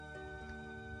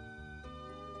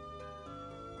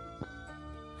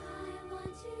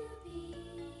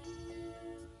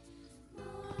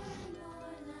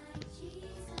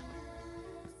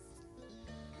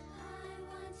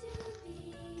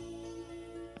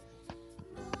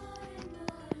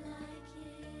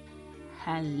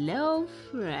Hello,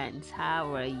 friends.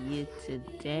 How are you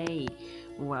today?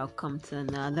 Welcome to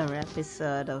another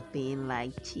episode of Being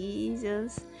Like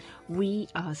Jesus. We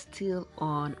are still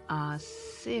on our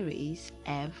series,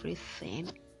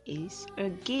 Everything is a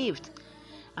Gift.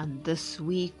 And this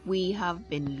week we have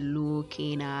been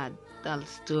looking at the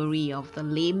story of the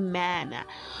lame man.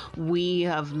 We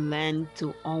have learned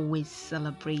to always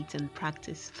celebrate and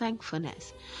practice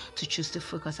thankfulness, to choose to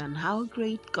focus on how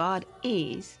great God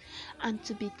is, and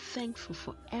to be thankful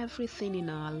for everything in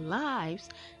our lives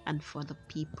and for the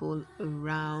people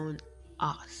around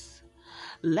us.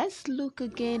 Let's look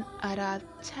again at our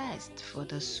text for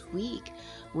this week,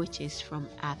 which is from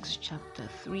Acts chapter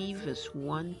 3, verse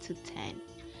 1 to 10.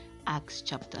 Acts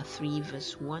chapter 3,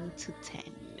 verse 1 to 10.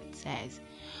 It says,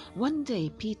 One day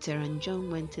Peter and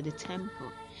John went to the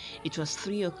temple. It was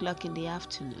 3 o'clock in the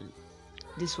afternoon.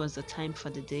 This was the time for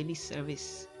the daily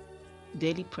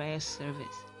prayer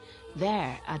service.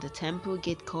 There, at the temple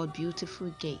gate called Beautiful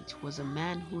Gate, was a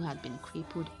man who had been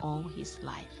crippled all his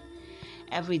life.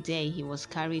 Every day he was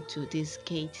carried to this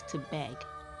gate to beg.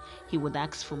 He would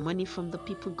ask for money from the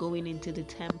people going into the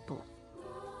temple.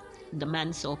 The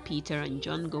man saw Peter and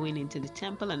John going into the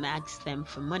temple and asked them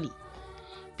for money.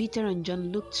 Peter and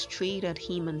John looked straight at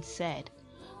him and said,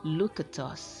 "Look at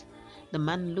us." The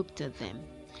man looked at them.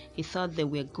 He thought they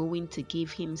were going to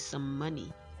give him some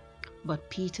money. But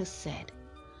Peter said,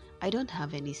 "I don't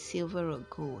have any silver or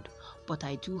gold, but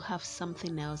I do have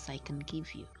something else I can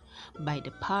give you. By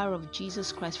the power of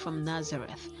Jesus Christ from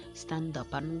Nazareth, stand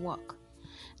up and walk."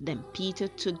 Then Peter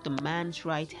took the man's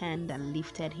right hand and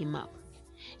lifted him up.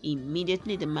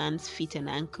 Immediately the man's feet and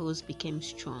ankles became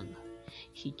strong.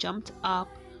 He jumped up,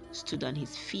 stood on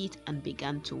his feet, and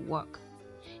began to walk.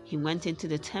 He went into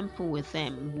the temple with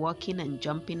them, walking and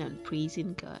jumping and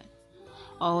praising God.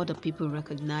 All the people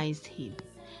recognized him.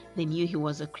 They knew he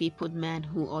was a crippled man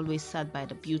who always sat by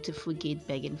the beautiful gate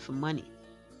begging for money.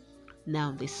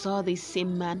 Now they saw this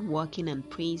same man walking and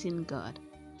praising God.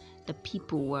 The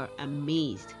people were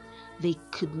amazed. They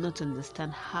could not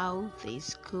understand how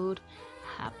this could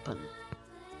happen.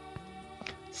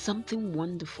 Something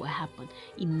wonderful happened.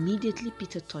 Immediately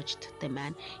Peter touched the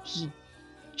man. He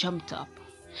jumped up.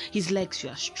 His legs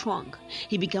were strong.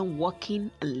 He began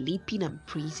walking and leaping and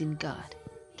praising God.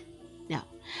 Now,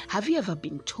 have you ever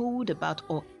been told about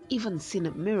or even seen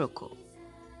a miracle?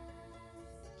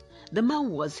 The man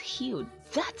was healed.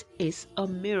 That is a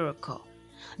miracle.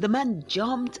 The man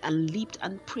jumped and leaped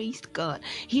and praised God.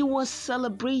 He was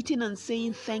celebrating and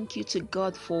saying thank you to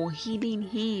God for healing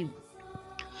him.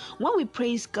 When we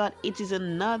praise God, it is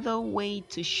another way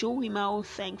to show Him how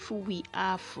thankful we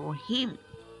are for Him.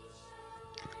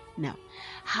 Now,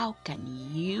 how can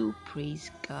you praise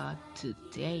God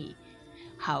today?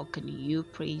 How can you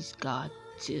praise God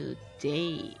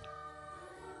today?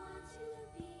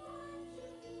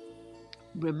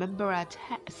 Remember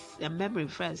a memory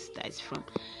verse that is from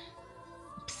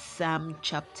Psalm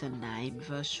chapter 9,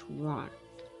 verse 1.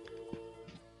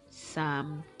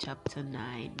 Psalm chapter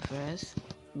 9, verse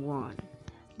 1,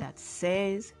 that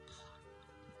says,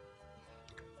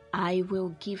 "I will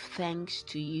give thanks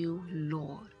to you,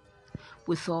 Lord.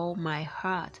 With all my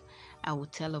heart, I will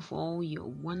tell of all your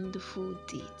wonderful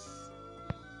deeds."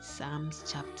 Psalms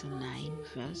chapter 9,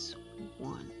 verse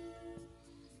 1.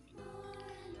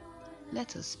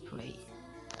 Let us pray.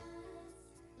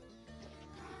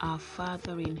 Our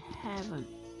Father in heaven,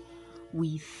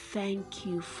 we thank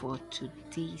you for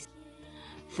today.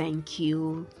 Thank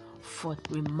you for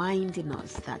reminding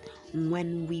us that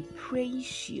when we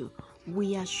praise you,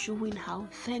 we are showing how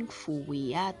thankful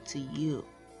we are to you.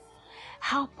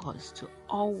 Help us to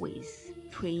always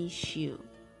praise you,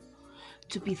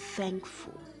 to be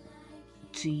thankful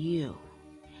to you,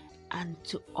 and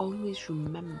to always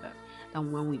remember that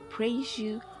when we praise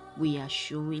you, we are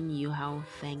showing you how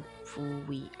thankful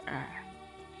we are.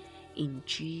 In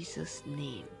Jesus'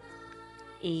 name,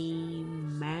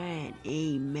 amen.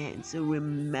 Amen. So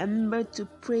remember to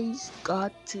praise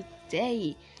God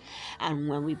today. And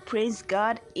when we praise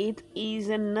God, it is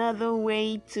another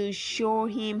way to show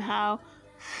Him how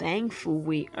thankful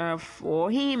we are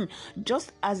for Him.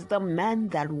 Just as the man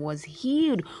that was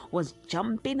healed was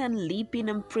jumping and leaping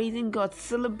and praising God,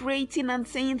 celebrating and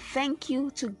saying thank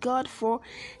you to God for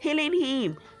healing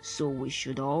him, so we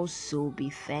should also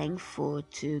be thankful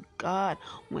to God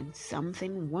when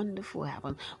something wonderful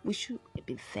happens. We should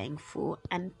be thankful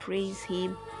and praise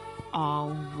Him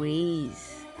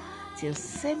always. Till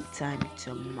same time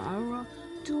tomorrow,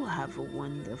 do have a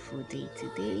wonderful day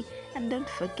today, and don't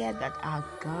forget that our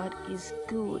God is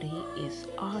good. He is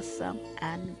awesome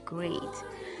and great.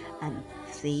 and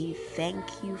say thank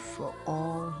you for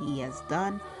all He has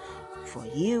done for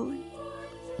you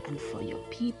and for your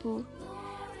people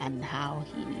and how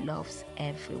He loves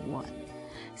everyone.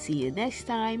 See you next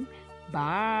time.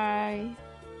 Bye.